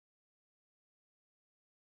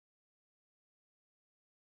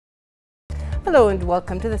Hello and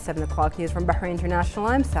welcome to the 7 o'clock news from Bahrain International.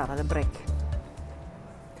 I'm Sarah Labrik.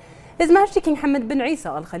 His Majesty King Hamad bin Isa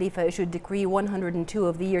Al Khalifa issued Decree 102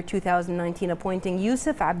 of the year 2019 appointing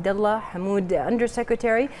Yusuf Abdullah Hamoud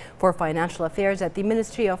Undersecretary for Financial Affairs at the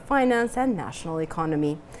Ministry of Finance and National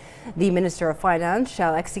Economy. The Minister of Finance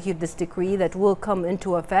shall execute this decree that will come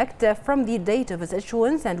into effect from the date of its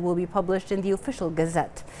issuance and will be published in the official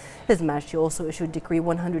Gazette. His Majesty also issued Decree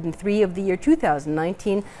 103 of the year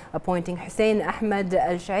 2019 appointing Hussein Ahmed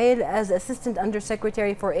Al-Shail as Assistant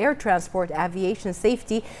Undersecretary for Air Transport, Aviation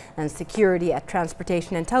Safety and Security at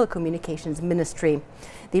Transportation and Telecommunications Ministry.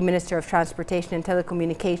 The Minister of Transportation and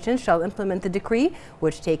Telecommunications shall implement the decree,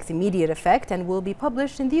 which takes immediate effect and will be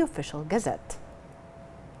published in the official Gazette.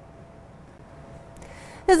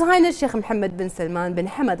 His Highness Sheikh Mohammed bin Salman bin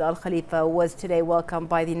Hamad Al Khalifa was today welcomed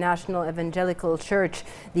by the National Evangelical Church,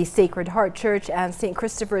 the Sacred Heart Church and St.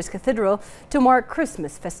 Christopher's Cathedral to mark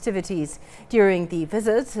Christmas festivities. During the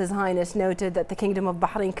visit, His Highness noted that the Kingdom of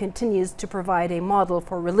Bahrain continues to provide a model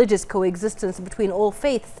for religious coexistence between all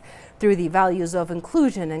faiths through the values of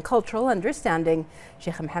inclusion and cultural understanding.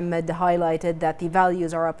 Sheikh Mohammed highlighted that the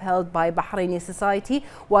values are upheld by Bahraini society,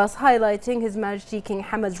 whilst highlighting His Majesty King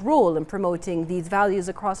Hamad's role in promoting these values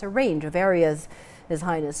across a range of areas. His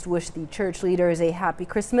Highness wished the church leaders a happy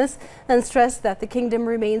Christmas and stressed that the kingdom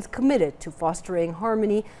remains committed to fostering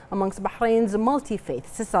harmony amongst Bahrain's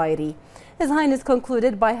multi-faith society. His Highness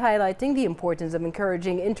concluded by highlighting the importance of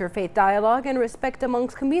encouraging interfaith dialogue and respect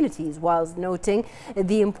amongst communities, whilst noting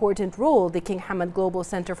the important role the King Hamad Global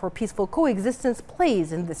Center for Peaceful Coexistence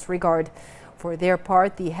plays in this regard. For their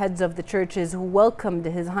part, the heads of the churches who welcomed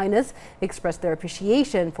His Highness expressed their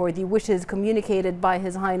appreciation for the wishes communicated by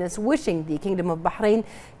His Highness, wishing the Kingdom of Bahrain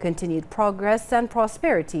continued progress and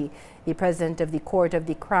prosperity. The President of the Court of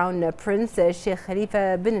the Crown Prince, Sheikh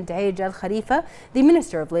Khalifa bin Daij Al Khalifa, the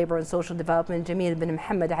Minister of Labour and Social Development, Jamil bin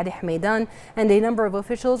Mohammed Ali Hameidan, and a number of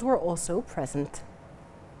officials were also present.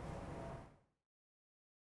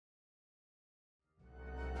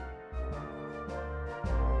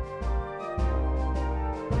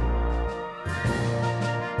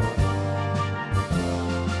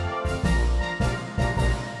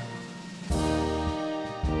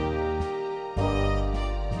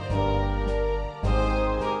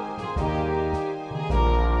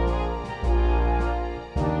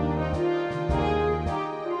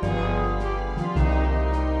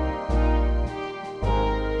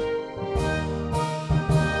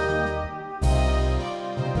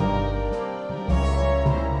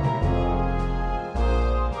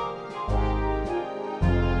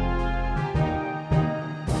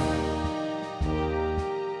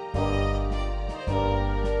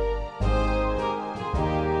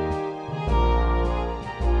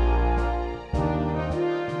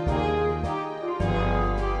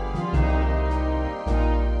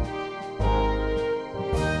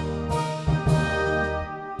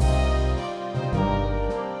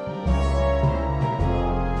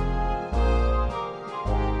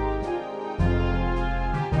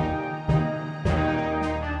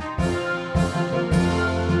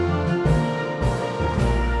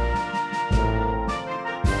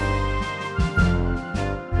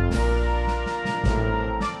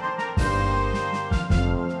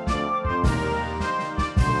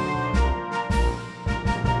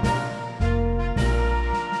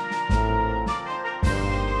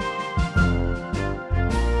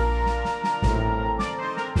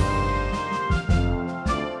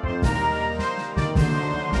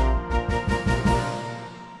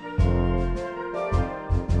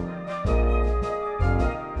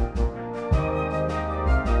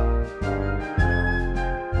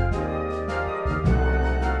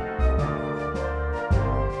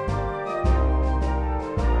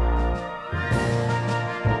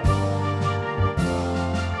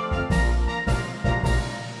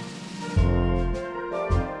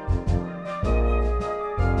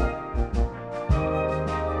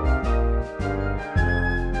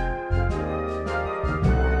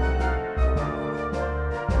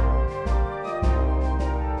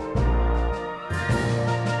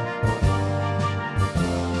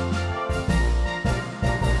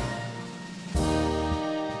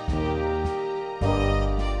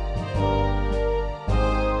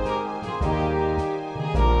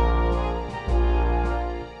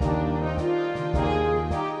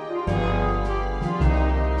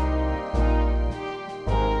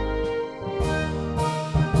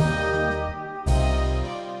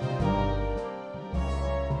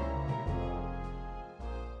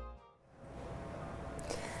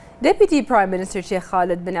 Deputy Prime Minister Sheikh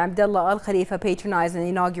Khalid bin Abdullah Al Khalifa patronized and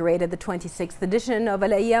inaugurated the 26th edition of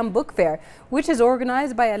Al Ayyam Book Fair, which is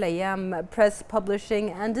organized by Al Ayyam Press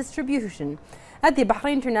Publishing and Distribution. At the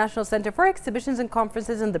Bahrain International Center for Exhibitions and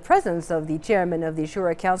Conferences, in the presence of the chairman of the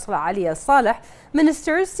Shura Council, Ali Saleh,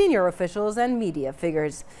 ministers, senior officials and media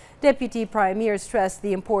figures. Deputy Premier stressed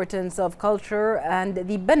the importance of culture and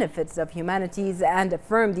the benefits of humanities and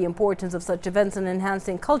affirmed the importance of such events in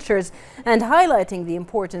enhancing cultures and highlighting the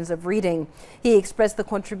importance of reading. He expressed the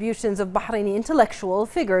contributions of Bahraini intellectual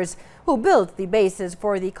figures who built the basis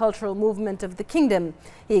for the cultural movement of the kingdom.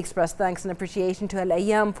 He expressed thanks and appreciation to Al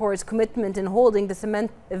Ayyam for his commitment in holding this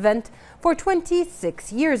event for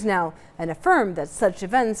 26 years now, and affirmed that such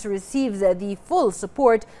events receives the full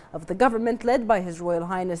support of the government led by His Royal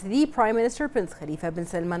Highness the Prime Minister Prince Khalifa bin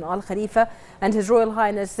Salman Al Khalifa and His Royal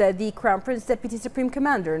Highness the Crown Prince Deputy Supreme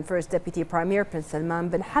Commander and First Deputy Premier Prince Salman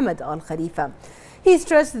bin Hamad Al Khalifa. He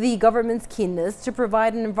stressed the government's keenness to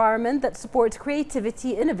provide an environment that supports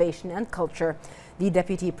creativity, innovation and culture. The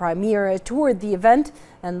Deputy Premier toured the event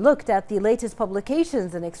and looked at the latest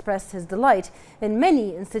publications and expressed his delight in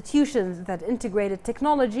many institutions that integrated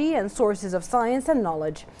technology and sources of science and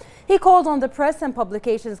knowledge. He called on the press and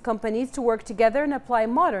publications companies to work together and apply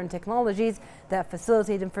modern technologies that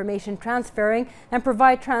facilitate information transferring and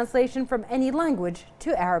provide translation from any language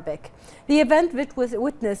to Arabic. The event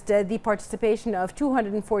witnessed the participation of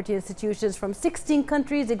 240 institutions from 16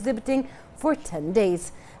 countries exhibiting for 10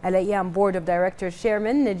 days. Al Ayyam Board of Directors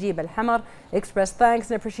Chairman Najib Al Hamar expressed thanks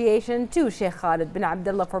and appreciation to Sheikh Khalid bin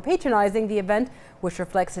Abdullah for patronizing the event, which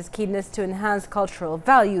reflects his keenness to enhance cultural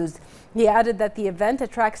values. He added that the event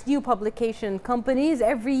attracts new publication companies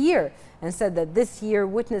every year and said that this year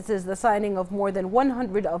witnesses the signing of more than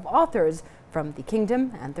 100 of authors from the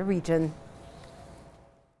kingdom and the region.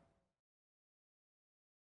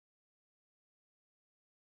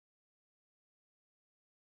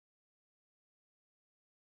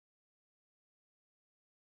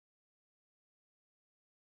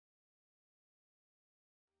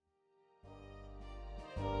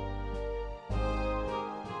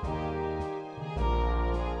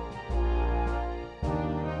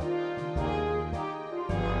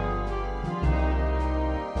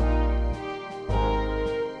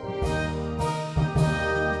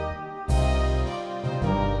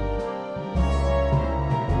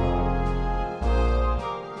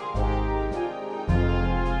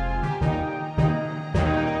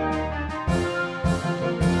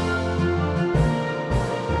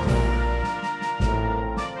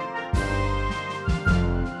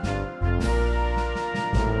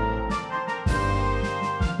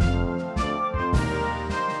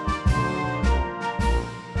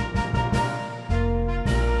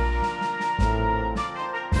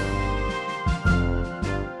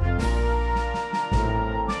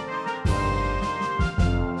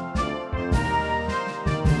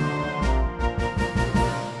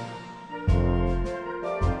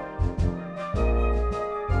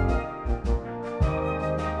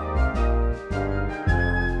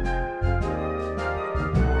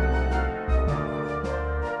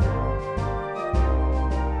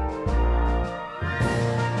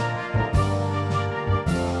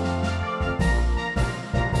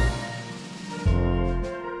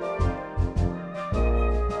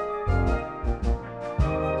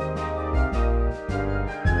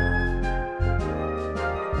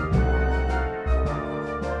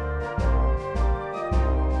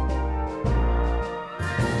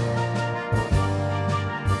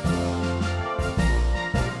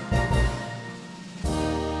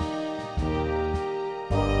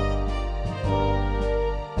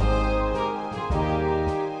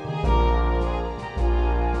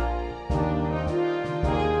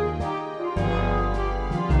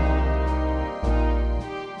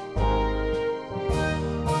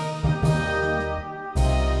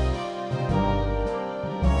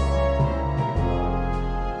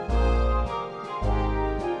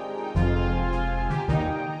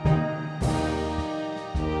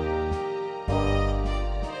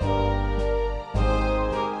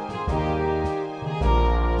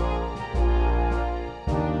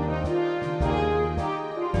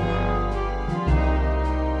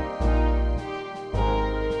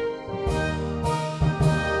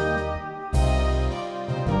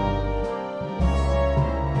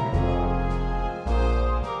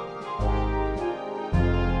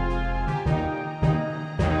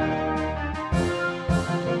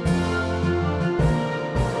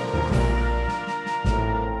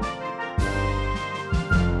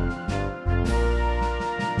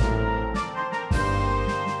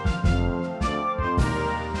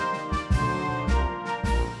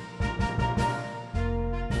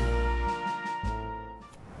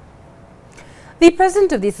 The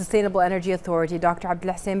president of the Sustainable Energy Authority, Dr.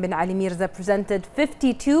 Abdulhassan bin Ali Mirza, presented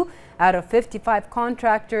 52 out of 55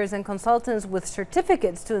 contractors and consultants with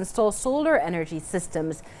certificates to install solar energy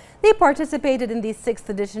systems. They participated in the 6th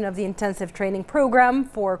edition of the intensive training program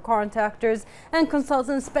for contractors and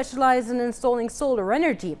consultants specialized in installing solar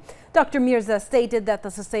energy. Dr. Mirza stated that the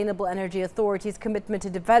Sustainable Energy Authority's commitment to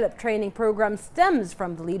develop training programs stems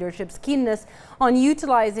from the leadership's keenness on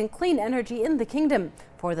utilizing clean energy in the kingdom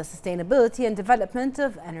for the sustainability and development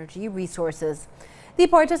of energy resources. The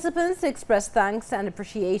participants expressed thanks and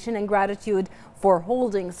appreciation and gratitude for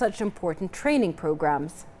holding such important training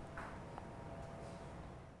programs.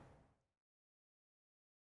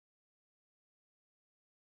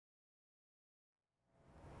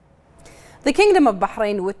 The Kingdom of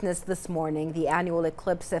Bahrain witnessed this morning the annual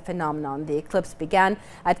eclipse phenomenon. The eclipse began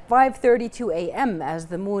at 5:32 a.m. as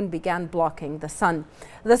the moon began blocking the sun.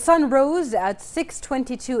 The sun rose at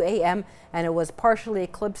 6:22 a.m. and it was partially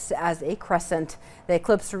eclipsed as a crescent. The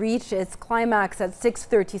eclipse reached its climax at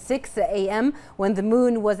 6:36 a.m. when the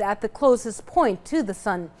moon was at the closest point to the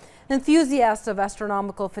sun. Enthusiasts of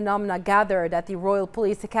astronomical phenomena gathered at the Royal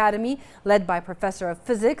Police Academy, led by Professor of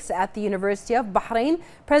Physics at the University of Bahrain,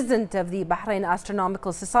 President of the Bahrain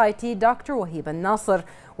Astronomical Society, Dr. Wahib al-Nasser,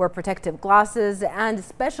 where protective glasses and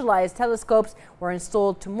specialized telescopes were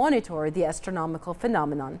installed to monitor the astronomical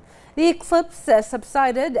phenomenon. The eclipse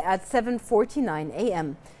subsided at 7:49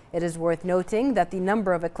 a.m. It is worth noting that the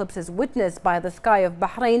number of eclipses witnessed by the sky of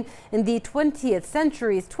Bahrain in the 20th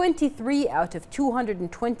century is 23 out of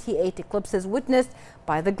 228 eclipses witnessed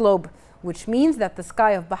by the globe, which means that the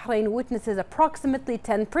sky of Bahrain witnesses approximately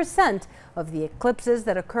 10% of the eclipses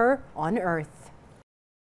that occur on Earth.